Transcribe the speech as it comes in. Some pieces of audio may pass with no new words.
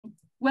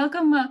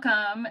Welcome,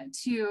 welcome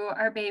to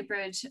our Bay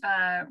Bridge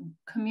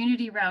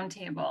Community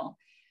Roundtable.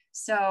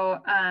 So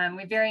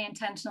we very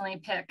intentionally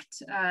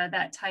picked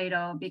that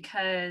title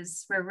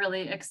because we're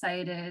really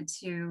excited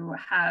to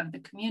have the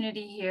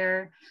community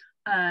here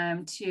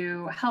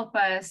to help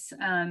us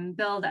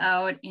build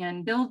out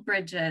and build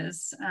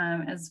bridges,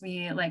 as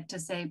we like to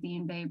say,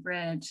 being Bay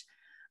Bridge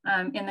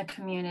in the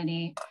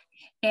community.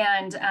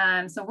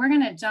 And so we're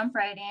going to jump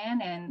right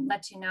in and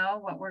let you know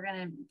what we're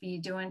going to be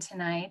doing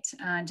tonight.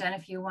 Jen,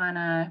 if you want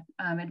to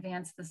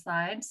advance the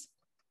slides.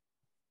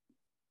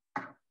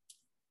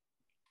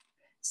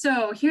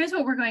 So here's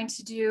what we're going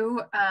to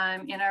do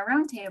in our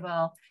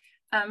roundtable.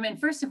 And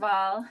first of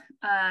all,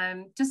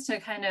 just to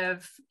kind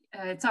of,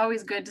 it's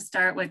always good to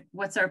start with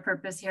what's our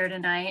purpose here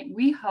tonight.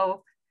 We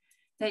hope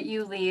that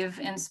you leave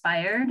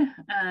inspired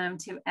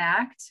to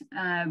act.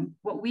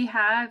 What we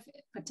have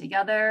put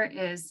together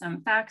is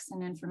some facts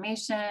and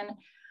information.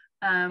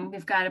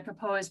 We've got a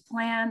proposed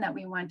plan that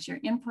we want your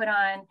input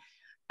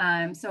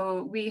on.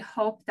 So we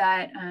hope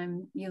that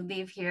you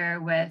leave here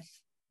with,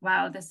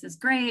 wow, this is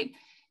great.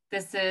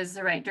 This is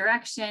the right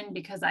direction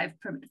because I've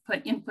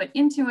put input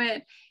into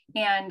it,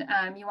 and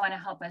you want to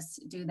help us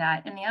do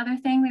that. And the other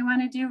thing we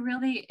want to do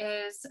really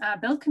is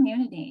build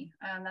community.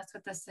 That's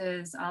what this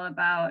is all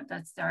about.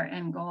 That's our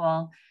end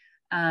goal.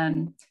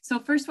 So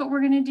first, what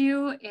we're going to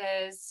do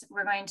is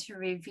we're going to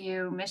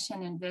review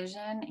mission and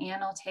vision.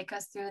 Anne will take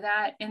us through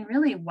that. And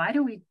really, why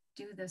do we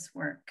do this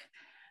work?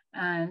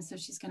 So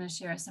she's going to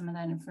share some of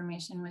that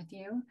information with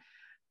you.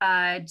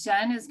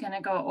 Jen is going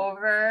to go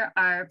over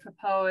our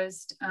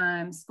proposed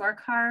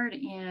scorecard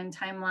and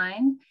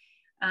timeline.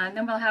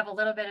 Then we'll have a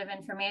little bit of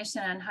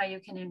information on how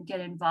you can get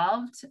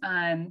involved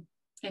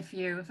if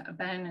you've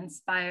been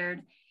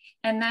inspired.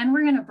 And then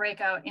we're going to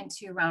break out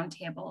into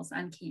roundtables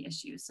on key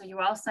issues. So you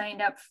all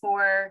signed up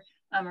for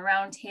a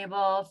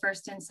roundtable,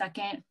 first and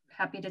second.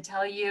 Happy to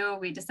tell you,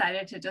 we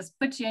decided to just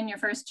put you in your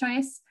first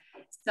choice.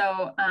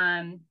 So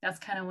that's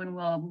kind of when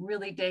we'll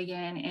really dig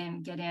in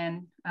and get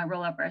in,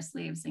 roll up our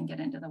sleeves and get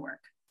into the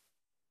work.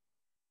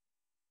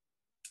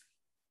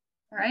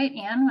 All right,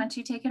 Anne, why don't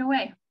you take it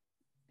away?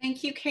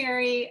 Thank you,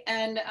 Carrie.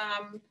 And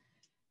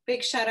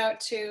big shout out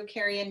to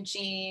Carrie and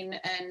Jean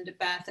and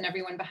Beth and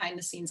everyone behind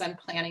the scenes on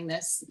planning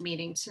this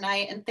meeting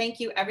tonight. And thank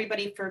you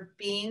everybody for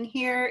being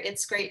here.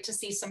 It's great to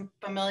see some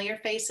familiar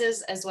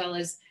faces as well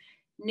as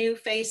new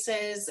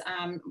faces.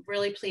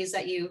 Really pleased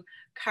that you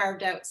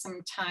carved out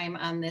some time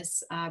on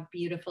this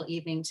beautiful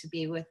evening to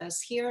be with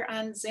us here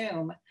on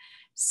Zoom.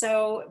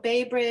 So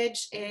Bay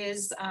Bridge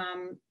is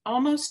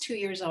almost 2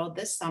 years old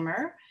this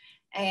summer,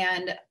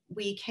 and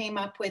we came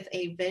up with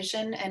a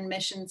vision and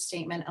mission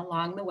statement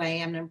along the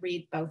way. I'm going to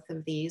read both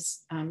of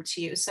these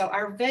to you. So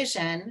our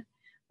vision,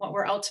 what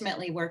we're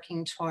ultimately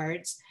working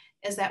towards,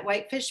 is that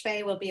Whitefish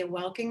Bay will be a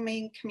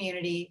welcoming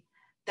community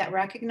that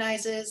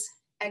recognizes,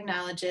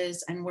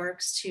 acknowledges, and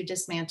works to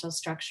dismantle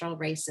structural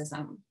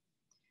racism.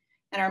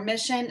 And our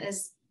mission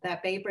is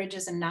that Bay Bridge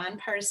is a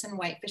nonpartisan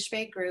Whitefish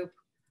Bay group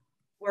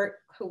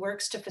who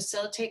works to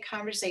facilitate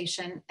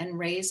conversation and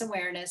raise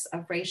awareness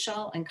of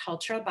racial and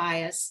cultural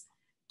bias,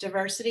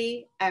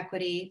 diversity,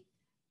 equity,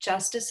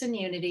 justice, and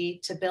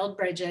unity to build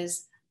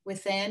bridges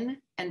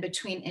within and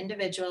between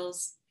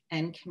individuals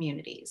and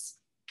communities.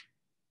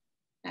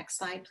 Next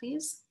slide,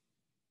 please.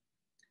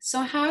 So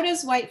how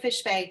does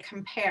Whitefish Bay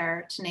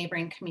compare to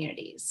neighboring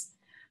communities?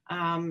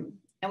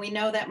 And we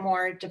know that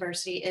more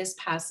diversity is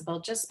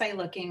possible just by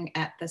looking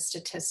at the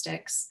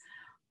statistics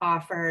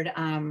offered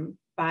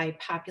by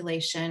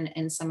population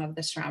in some of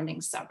the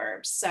surrounding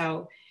suburbs.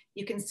 So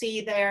you can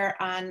see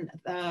there on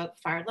the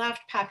far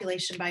left,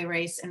 population by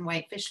race in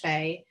Whitefish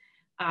Bay,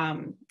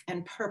 and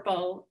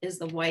purple is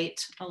the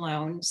white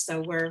alone.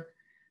 So we're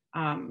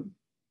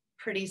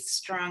pretty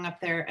strong up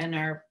there in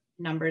our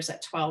numbers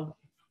at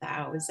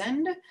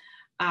 12,000.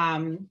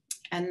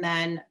 And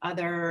then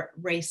other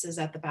races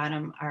at the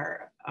bottom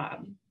are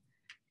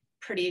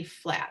pretty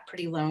flat,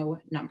 pretty low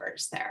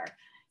numbers there.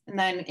 And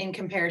then in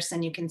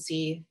comparison, you can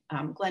see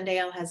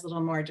Glendale has a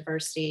little more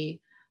diversity,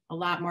 a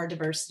lot more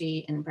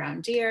diversity in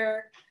Brown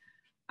Deer,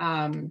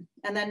 and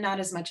then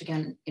not as much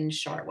again in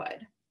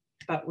Shorewood,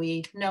 but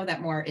we know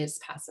that more is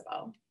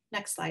possible.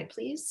 Next slide,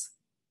 please.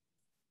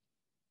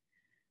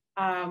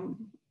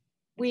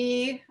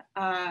 We,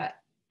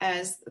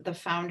 as the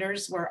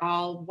founders, we're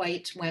all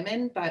white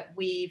women, but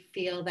we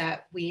feel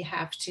that we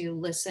have to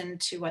listen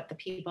to what the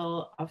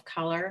people of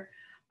color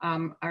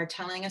are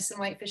telling us in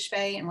Whitefish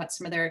Bay and what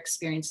some of their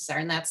experiences are.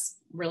 And that's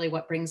really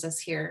what brings us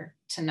here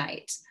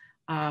tonight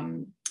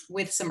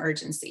with some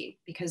urgency,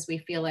 because we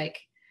feel like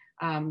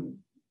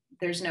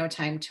there's no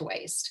time to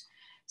waste.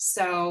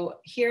 So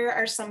here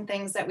are some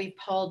things that we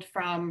pulled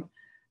from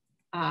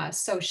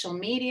social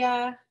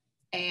media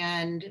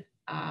and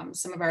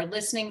some of our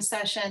listening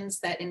sessions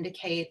that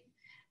indicate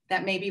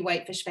that maybe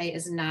Whitefish Bay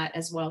is not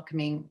as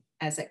welcoming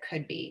as it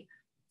could be.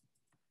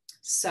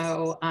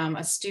 So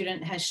a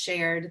student has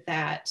shared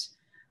that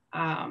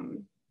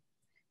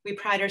we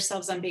pride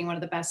ourselves on being one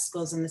of the best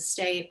schools in the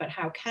state, but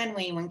how can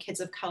we when kids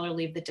of color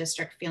leave the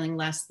district feeling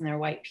less than their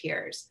white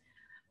peers?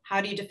 How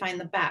do you define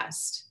the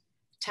best?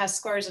 Test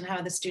scores and how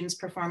the students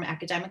perform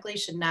academically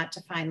should not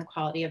define the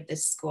quality of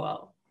this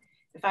school.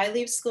 If I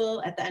leave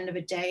school at the end of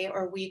a day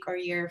or week or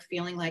year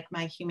feeling like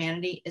my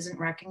humanity isn't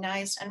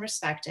recognized and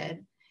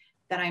respected,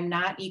 that I'm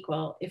not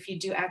equal, if you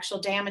do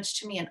actual damage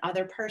to me and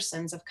other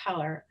persons of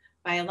color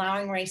by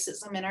allowing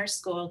racism in our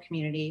school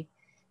community,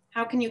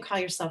 how can you call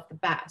yourself the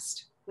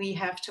best? We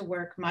have to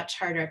work much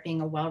harder at being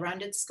a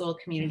well-rounded school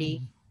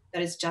community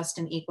that is just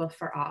and equal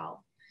for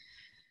all.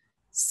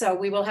 So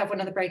we will have one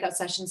of the breakout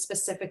sessions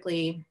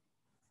specifically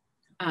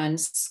on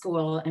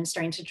school and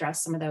starting to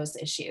address some of those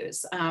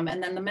issues.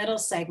 And then the middle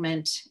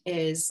segment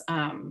is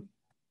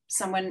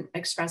someone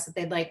expressed that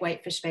they'd like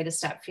Whitefish Bay to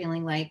stop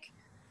feeling like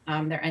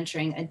they're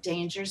entering a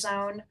danger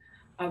zone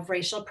of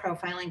racial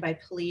profiling by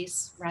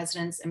police,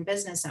 residents, and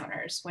business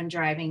owners when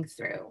driving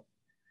through.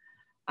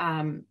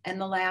 And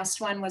the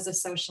last one was a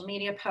social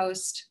media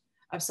post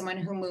of someone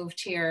who moved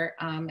here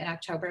in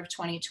October of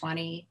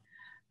 2020,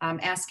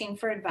 asking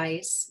for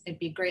advice. It'd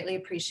be greatly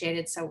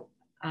appreciated. So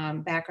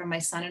background, my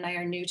son and I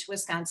are new to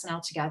Wisconsin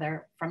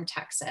altogether from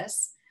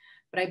Texas,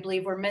 but I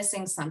believe we're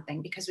missing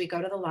something because we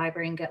go to the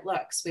library and get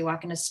looks. We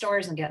walk into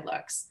stores and get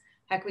looks.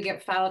 Heck, we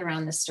get followed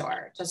around the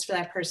store just for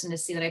that person to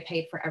see that I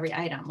paid for every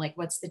item. Like,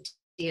 what's the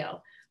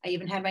deal? I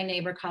even had my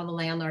neighbor call the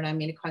landlord on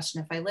me to question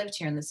if I lived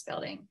here in this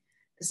building.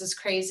 This is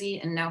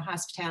crazy and no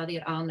hospitality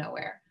at all,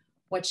 nowhere.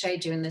 What should I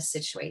do in this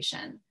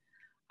situation?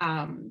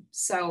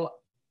 So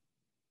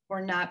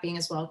we're not being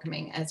as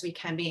welcoming as we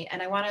can be.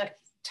 And I want to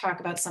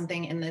talk about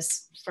something in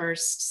this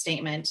first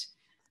statement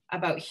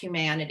about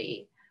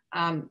humanity.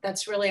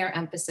 That's really our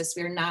emphasis.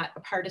 We're not a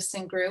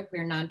partisan group,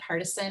 we're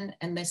nonpartisan,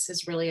 and this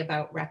is really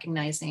about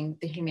recognizing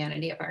the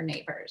humanity of our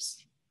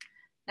neighbors.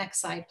 Next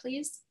slide,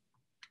 please.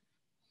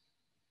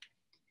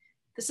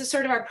 This is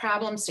sort of our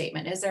problem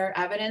statement. Is there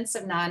evidence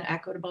of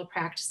non-equitable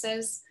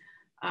practices?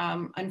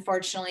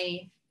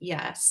 Unfortunately,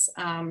 yes.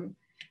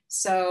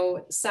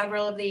 So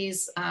several of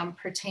these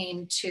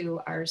pertain to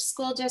our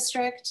school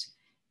district.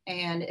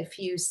 And if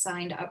you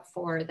signed up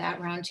for that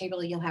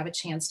roundtable, you'll have a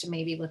chance to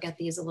maybe look at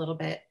these a little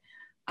bit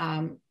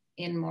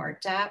in more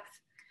depth.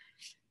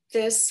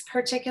 This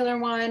particular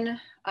one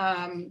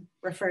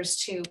refers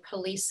to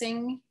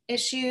policing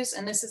issues,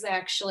 and this is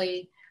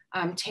actually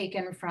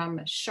taken from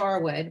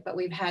Shorewood, but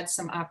we've had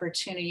some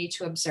opportunity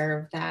to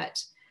observe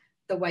that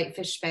the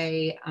Whitefish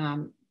Bay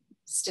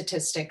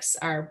statistics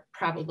are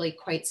probably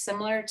quite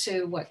similar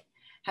to what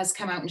has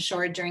come out in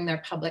Shorewood during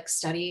their public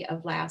study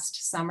of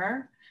last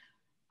summer.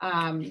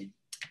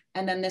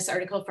 And then this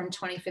article from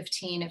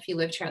 2015, if you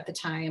lived here at the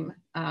time,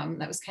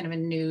 that was kind of a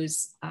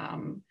news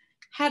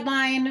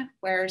headline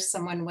where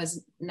someone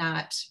was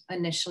not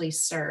initially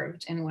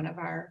served in one of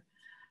our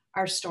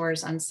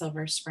stores on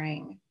Silver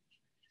Spring.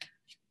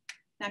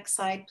 Next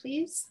slide,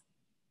 please.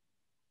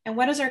 And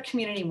what does our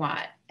community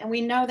want? And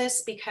we know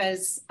this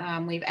because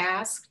we've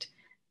asked,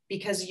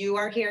 because you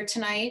are here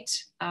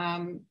tonight,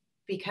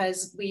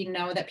 because we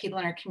know that people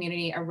in our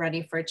community are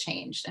ready for a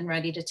change and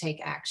ready to take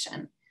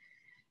action.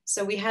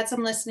 So we had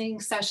some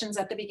listening sessions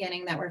at the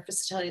beginning that were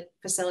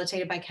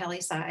facilitated by Kelly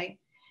Tsai,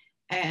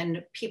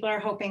 and people are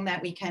hoping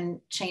that we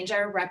can change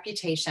our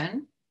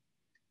reputation,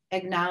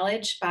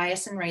 acknowledge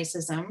bias and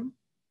racism,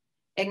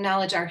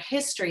 acknowledge our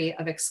history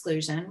of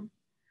exclusion,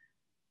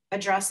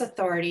 address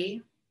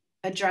authority,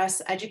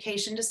 address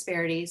education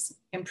disparities,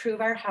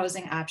 improve our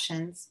housing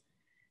options,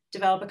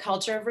 develop a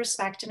culture of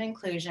respect and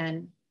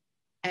inclusion,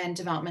 and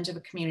development of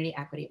a community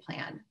equity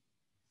plan.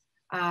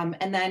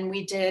 And then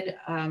we did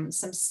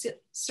some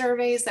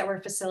surveys that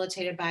were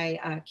facilitated by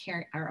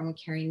our own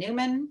Carrie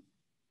Newman.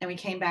 And we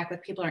came back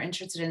with people who are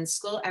interested in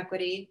school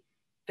equity,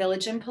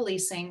 village and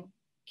policing,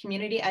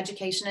 community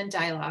education and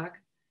dialogue,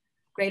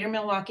 greater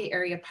Milwaukee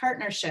area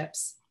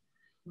partnerships,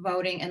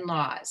 voting and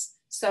laws.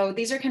 So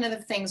these are kind of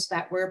the things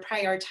that we're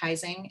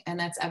prioritizing, and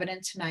that's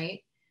evident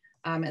tonight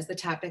as the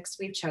topics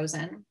we've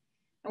chosen.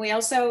 And we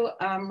also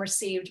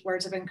received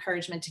words of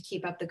encouragement to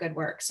keep up the good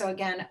work. So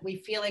again, we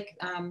feel like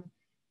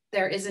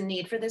there is a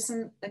need for this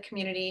in the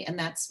community, and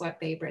that's what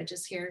Bay Bridge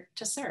is here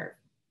to serve.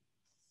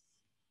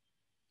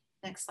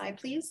 Next slide,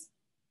 please.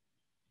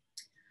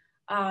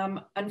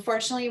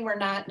 Unfortunately, we're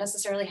not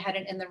necessarily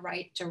headed in the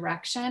right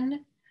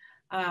direction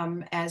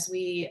as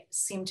we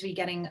seem to be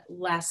getting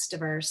less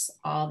diverse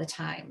all the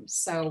time.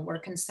 So we're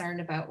concerned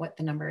about what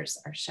the numbers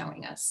are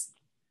showing us,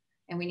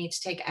 and we need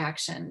to take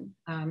action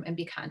and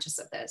be conscious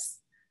of this.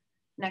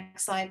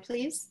 Next slide,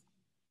 please.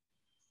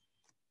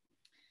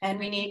 And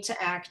we need to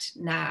act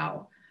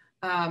now.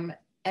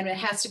 And it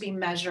has to be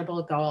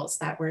measurable goals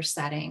that we're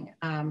setting.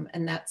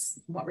 And that's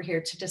what we're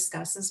here to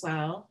discuss as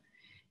well.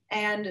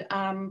 And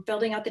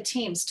building out the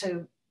teams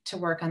to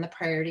work on the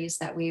priorities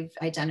that we've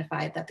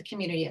identified, that the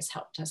community has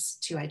helped us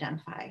to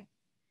identify.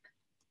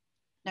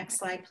 Next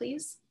slide,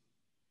 please.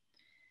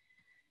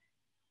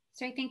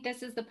 So I think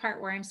this is the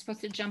part where I'm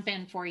supposed to jump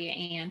in for you,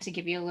 Anne, to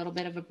give you a little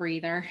bit of a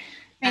breather.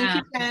 Thank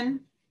you, Jen.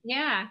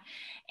 Yeah.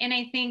 And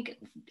I think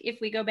if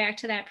we go back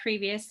to that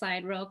previous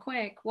slide real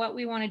quick, what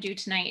we want to do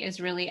tonight is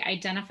really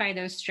identify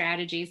those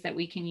strategies that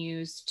we can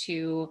use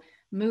to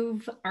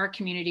move our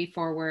community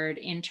forward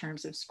in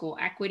terms of school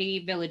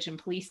equity, village and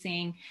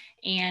policing,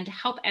 and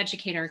help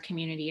educate our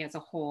community as a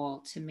whole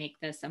to make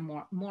this a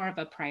more of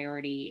a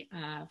priority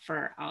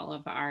for all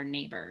of our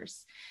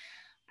neighbors.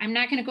 I'm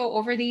not going to go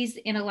over these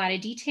in a lot of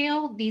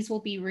detail. These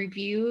will be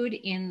reviewed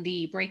in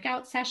the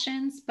breakout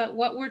sessions, but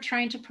what we're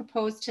trying to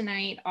propose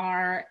tonight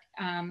are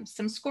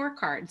some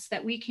scorecards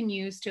that we can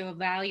use to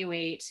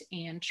evaluate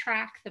and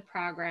track the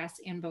progress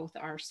in both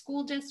our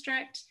school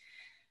district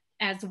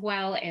as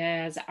well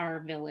as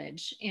our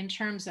village in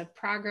terms of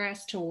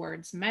progress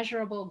towards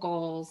measurable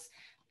goals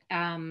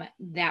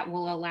that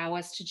will allow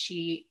us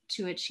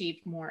to achieve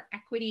more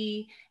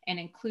equity and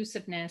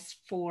inclusiveness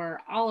for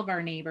all of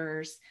our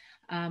neighbors,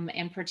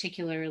 and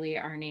particularly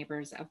our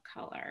neighbors of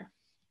color.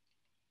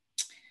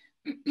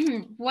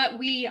 What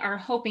we are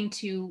hoping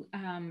to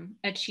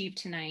achieve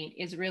tonight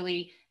is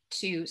really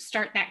to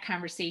start that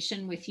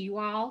conversation with you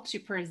all, to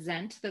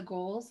present the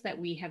goals that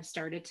we have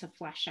started to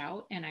flesh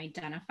out and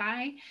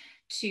identify,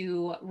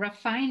 to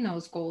refine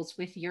those goals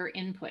with your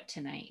input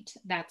tonight.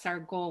 That's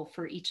our goal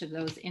for each of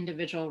those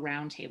individual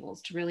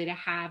roundtables, to really to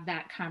have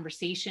that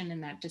conversation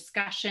and that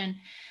discussion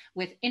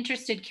with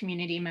interested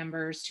community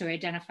members to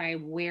identify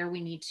where we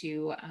need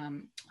to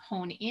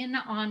hone in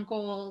on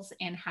goals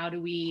and how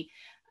do we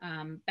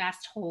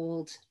best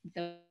hold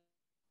the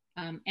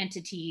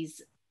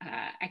entities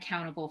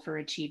accountable for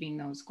achieving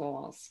those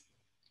goals.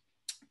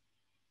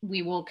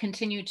 We will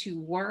continue to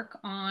work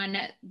on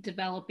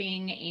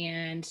developing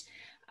and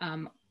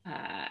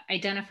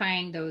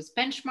identifying those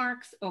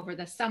benchmarks over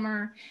the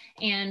summer.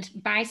 And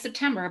by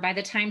September, by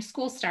the time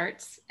school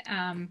starts,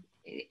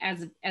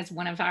 as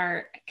one of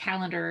our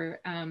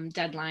calendar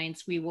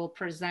deadlines, we will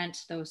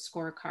present those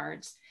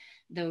scorecards,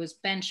 those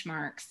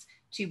benchmarks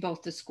to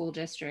both the school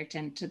district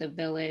and to the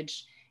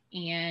village,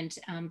 and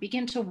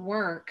begin to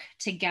work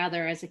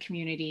together as a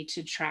community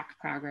to track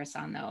progress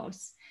on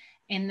those.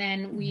 And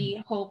then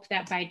we hope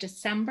that by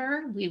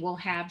December, we will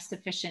have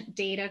sufficient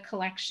data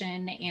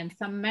collection and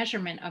some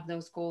measurement of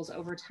those goals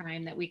over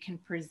time that we can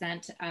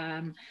present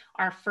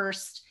our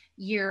first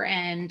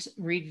year-end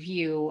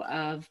review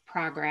of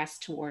progress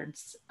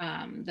towards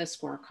the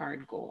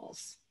scorecard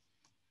goals.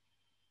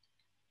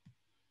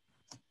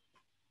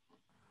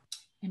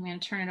 I'm going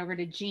to turn it over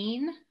to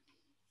Jean.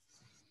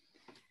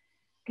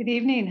 Good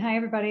evening. Hi,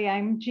 everybody.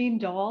 I'm Jean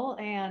Dole,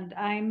 and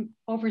I'm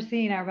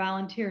overseeing our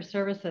volunteer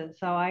services.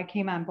 So I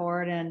came on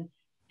board in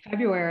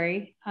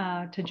February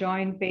to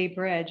join Bay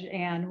Bridge,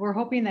 and we're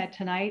hoping that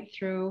tonight,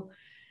 through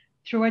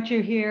what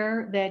you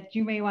hear, that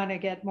you may want to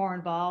get more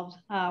involved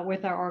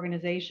with our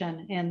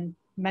organization in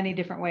many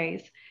different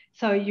ways.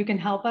 So you can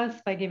help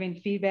us by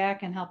giving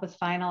feedback and help us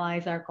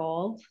finalize our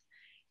goals.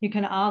 You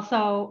can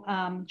also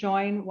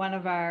join one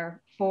of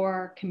our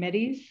 4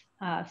 committees: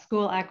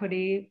 school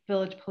equity,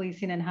 village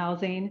policing and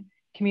housing,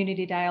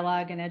 community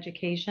dialogue and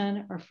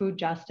education, or food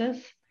justice.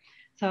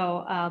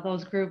 So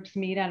those groups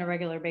meet on a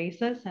regular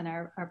basis and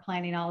are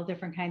planning all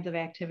different kinds of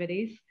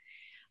activities.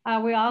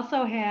 We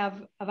also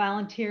have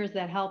volunteers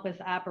that help us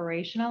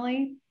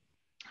operationally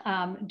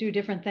do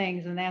different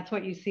things. And that's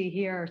what you see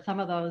here, some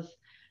of those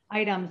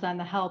items on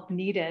the help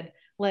needed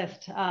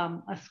list,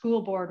 a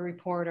school board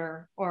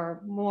reporter,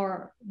 or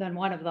more than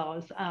one of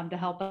those, to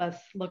help us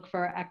look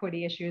for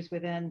equity issues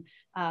within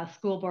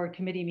school board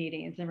committee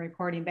meetings and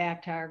reporting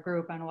back to our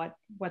group on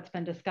what's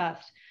been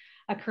discussed.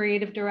 A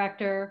creative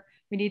director.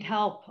 We need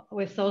help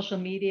with social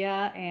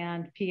media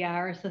and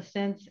PR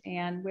assistance.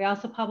 And we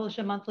also publish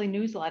a monthly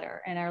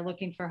newsletter and are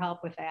looking for help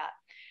with that.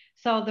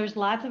 So there's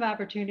lots of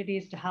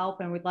opportunities to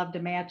help, and we'd love to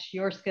match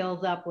your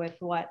skills up with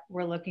what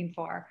we're looking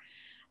for.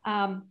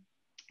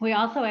 We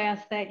also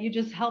ask that you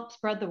just help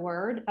spread the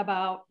word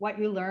about what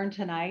you learned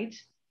tonight,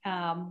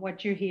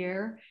 what you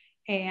hear,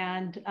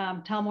 and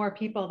tell more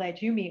people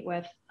that you meet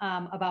with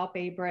about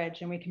Bay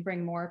Bridge, and we can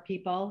bring more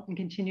people and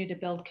continue to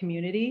build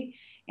community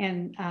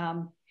and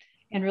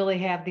really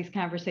have these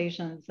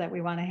conversations that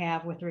we want to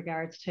have with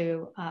regards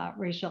to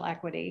racial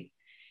equity.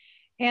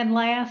 And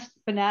last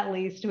but not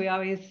least, we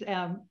always,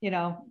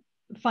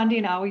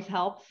 funding always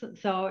helps.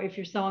 So if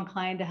you're so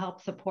inclined to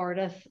help support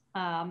us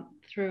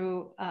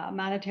through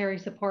monetary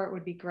support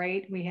would be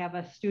great. We have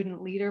a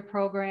student leader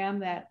program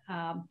that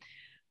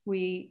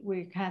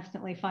we're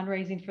constantly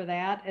fundraising for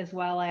that, as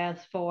well as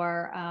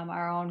for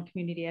our own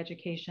community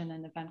education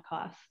and event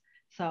costs.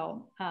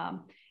 So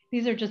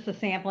these are just a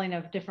sampling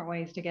of different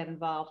ways to get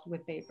involved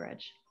with Bay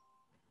Bridge.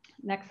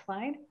 Next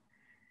slide.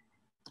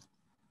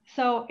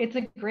 So it's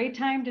a great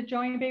time to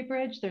join Bay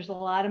Bridge. There's a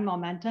lot of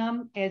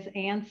momentum. As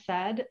Ann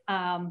said,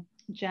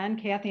 Jen,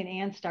 Kathy, and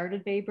Ann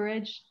started Bay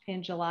Bridge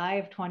in July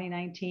of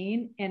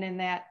 2019. And in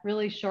that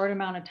really short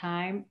amount of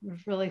time,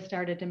 we've really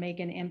started to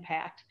make an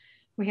impact.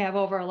 We have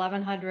over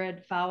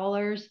 1,100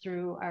 followers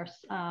through our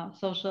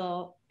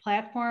social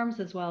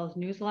platforms, as well as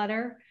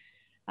newsletter.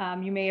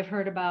 You may have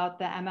heard about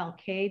the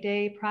MLK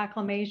Day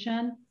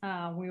proclamation.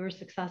 We were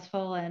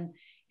successful in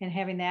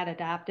having that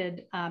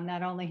adopted,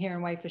 not only here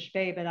in Whitefish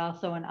Bay, but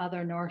also in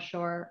other North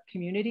Shore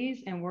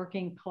communities, and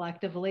working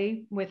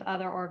collectively with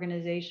other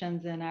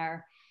organizations in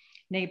our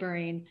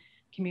neighboring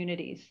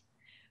communities.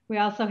 We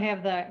also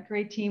have the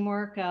great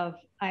teamwork of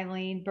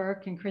Eileen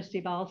Burke and Christy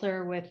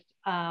Balzer with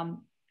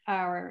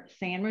our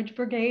Sandwich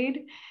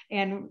Brigade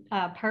and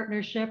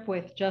partnership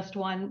with Just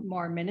One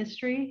More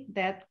Ministry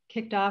that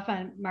kicked off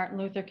on Martin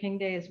Luther King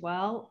Day as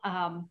well,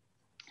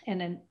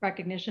 and in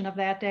recognition of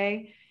that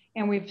day.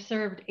 And we've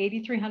served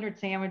 8,300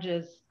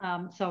 sandwiches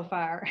so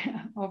far,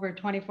 over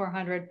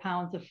 2,400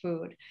 pounds of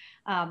food.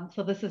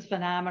 So this is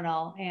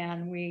phenomenal.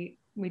 And we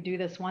do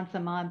this once a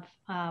month,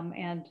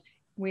 and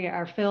we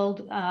are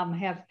filled,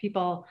 have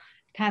people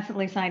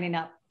constantly signing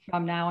up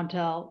from now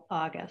until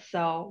August.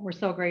 So we're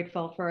so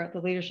grateful for the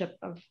leadership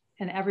of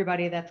and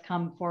everybody that's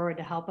come forward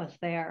to help us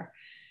there.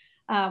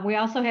 We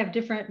also have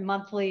different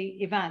monthly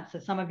events. So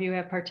some of you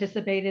have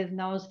participated in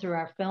those through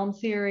our film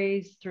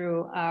series,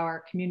 through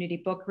our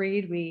community book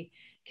read. We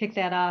kicked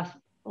that off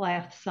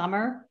last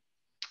summer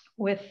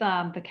with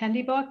the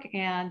Kendi book,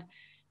 and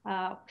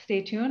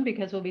stay tuned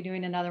because we'll be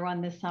doing another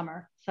one this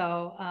summer.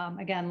 So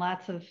again,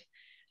 lots of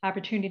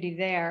opportunity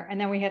there.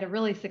 And then we had a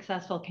really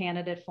successful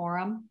candidate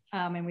forum,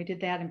 and we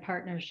did that in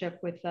partnership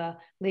with the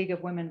League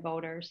of Women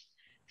Voters.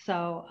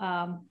 So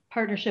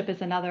partnership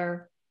is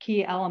another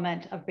key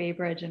element of Bay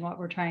Bridge and what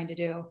we're trying to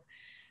do.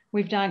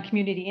 We've done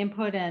community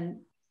input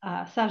and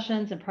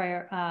sessions and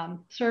prior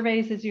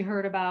surveys, as you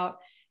heard about,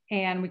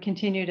 and we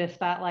continue to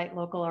spotlight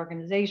local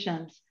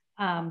organizations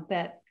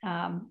that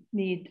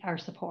need our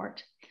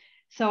support.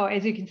 So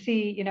as you can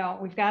see, you know,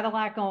 we've got a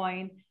lot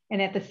going,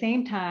 and at the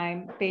same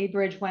time, Bay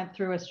Bridge went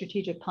through a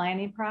strategic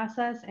planning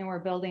process, and we're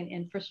building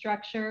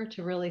infrastructure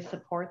to really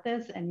support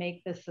this and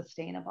make this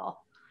sustainable.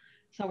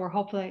 So we're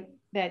hopefully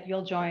that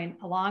you'll join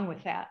along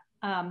with that.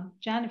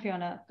 John, if you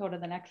want to go to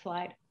the next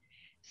slide.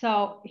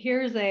 So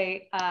here's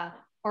a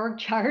org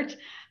chart.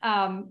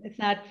 It's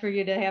not for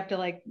you to have to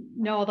like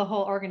know the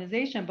whole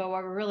organization, but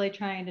what we're really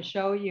trying to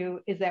show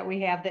you is that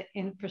we have the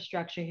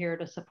infrastructure here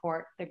to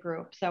support the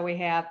group. So we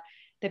have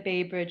the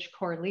Bay Bridge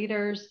core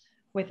leaders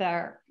with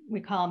our, we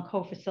call them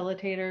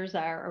co-facilitators,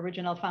 our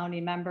original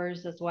founding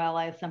members, as well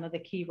as some of the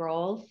key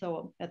roles.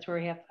 So that's where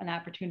we have an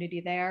opportunity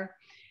there.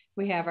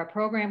 We have our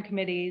program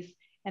committees,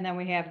 and then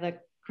we have the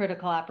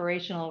critical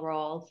operational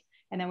roles.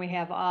 And then we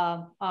have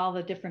all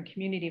the different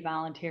community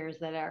volunteers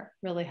that are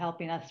really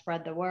helping us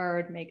spread the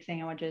word, make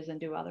sandwiches, and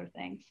do other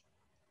things.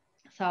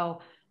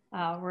 So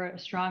we're a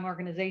strong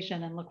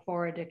organization and look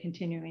forward to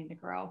continuing to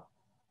grow.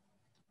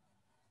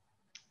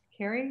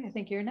 Carrie, I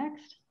think you're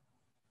next.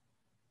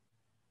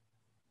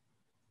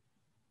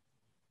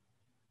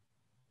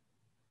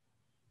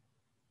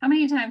 How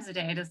many times a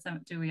day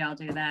do we all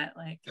do that?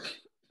 Like,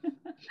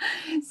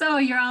 so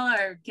you all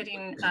are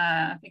getting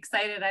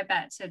excited, I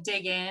bet, to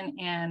dig in,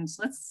 and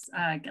let's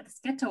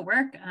get to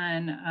work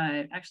on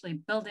actually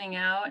building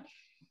out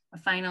a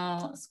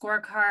final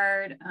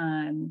scorecard,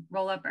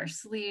 roll up our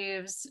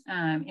sleeves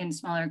in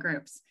smaller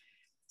groups.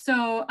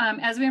 So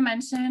as we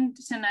mentioned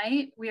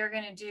tonight, we are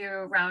going to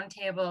do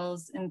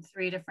roundtables in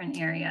 3 different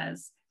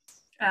areas.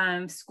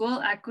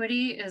 School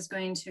equity is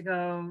going to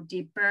go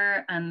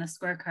deeper on the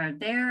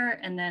scorecard there,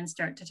 and then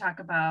start to talk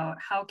about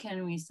how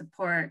can we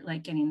support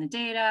like getting the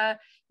data,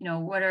 you know,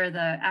 what are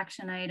the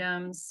action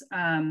items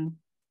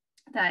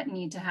that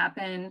need to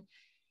happen.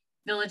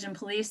 Village and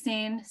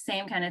policing,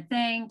 same kind of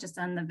thing, just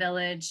on the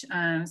village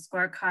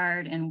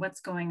scorecard and what's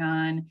going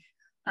on.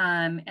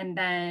 And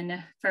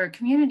then for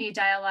community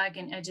dialogue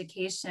and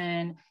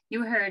education,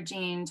 you heard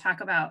Jean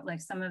talk about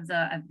like some of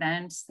the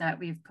events that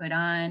we've put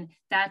on.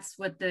 That's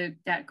what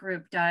that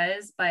group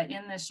does. But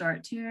in the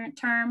short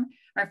term,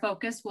 our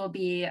focus will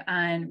be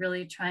on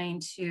really trying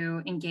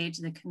to engage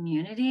the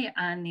community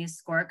on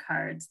these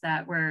scorecards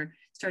that we're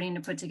starting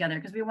to put together,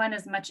 because we want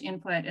as much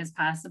input as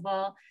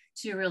possible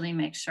to really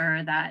make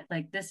sure that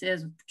like this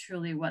is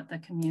truly what the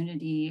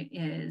community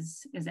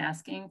is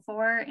asking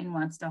for and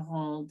wants to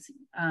hold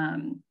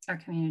our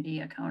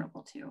community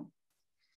accountable to.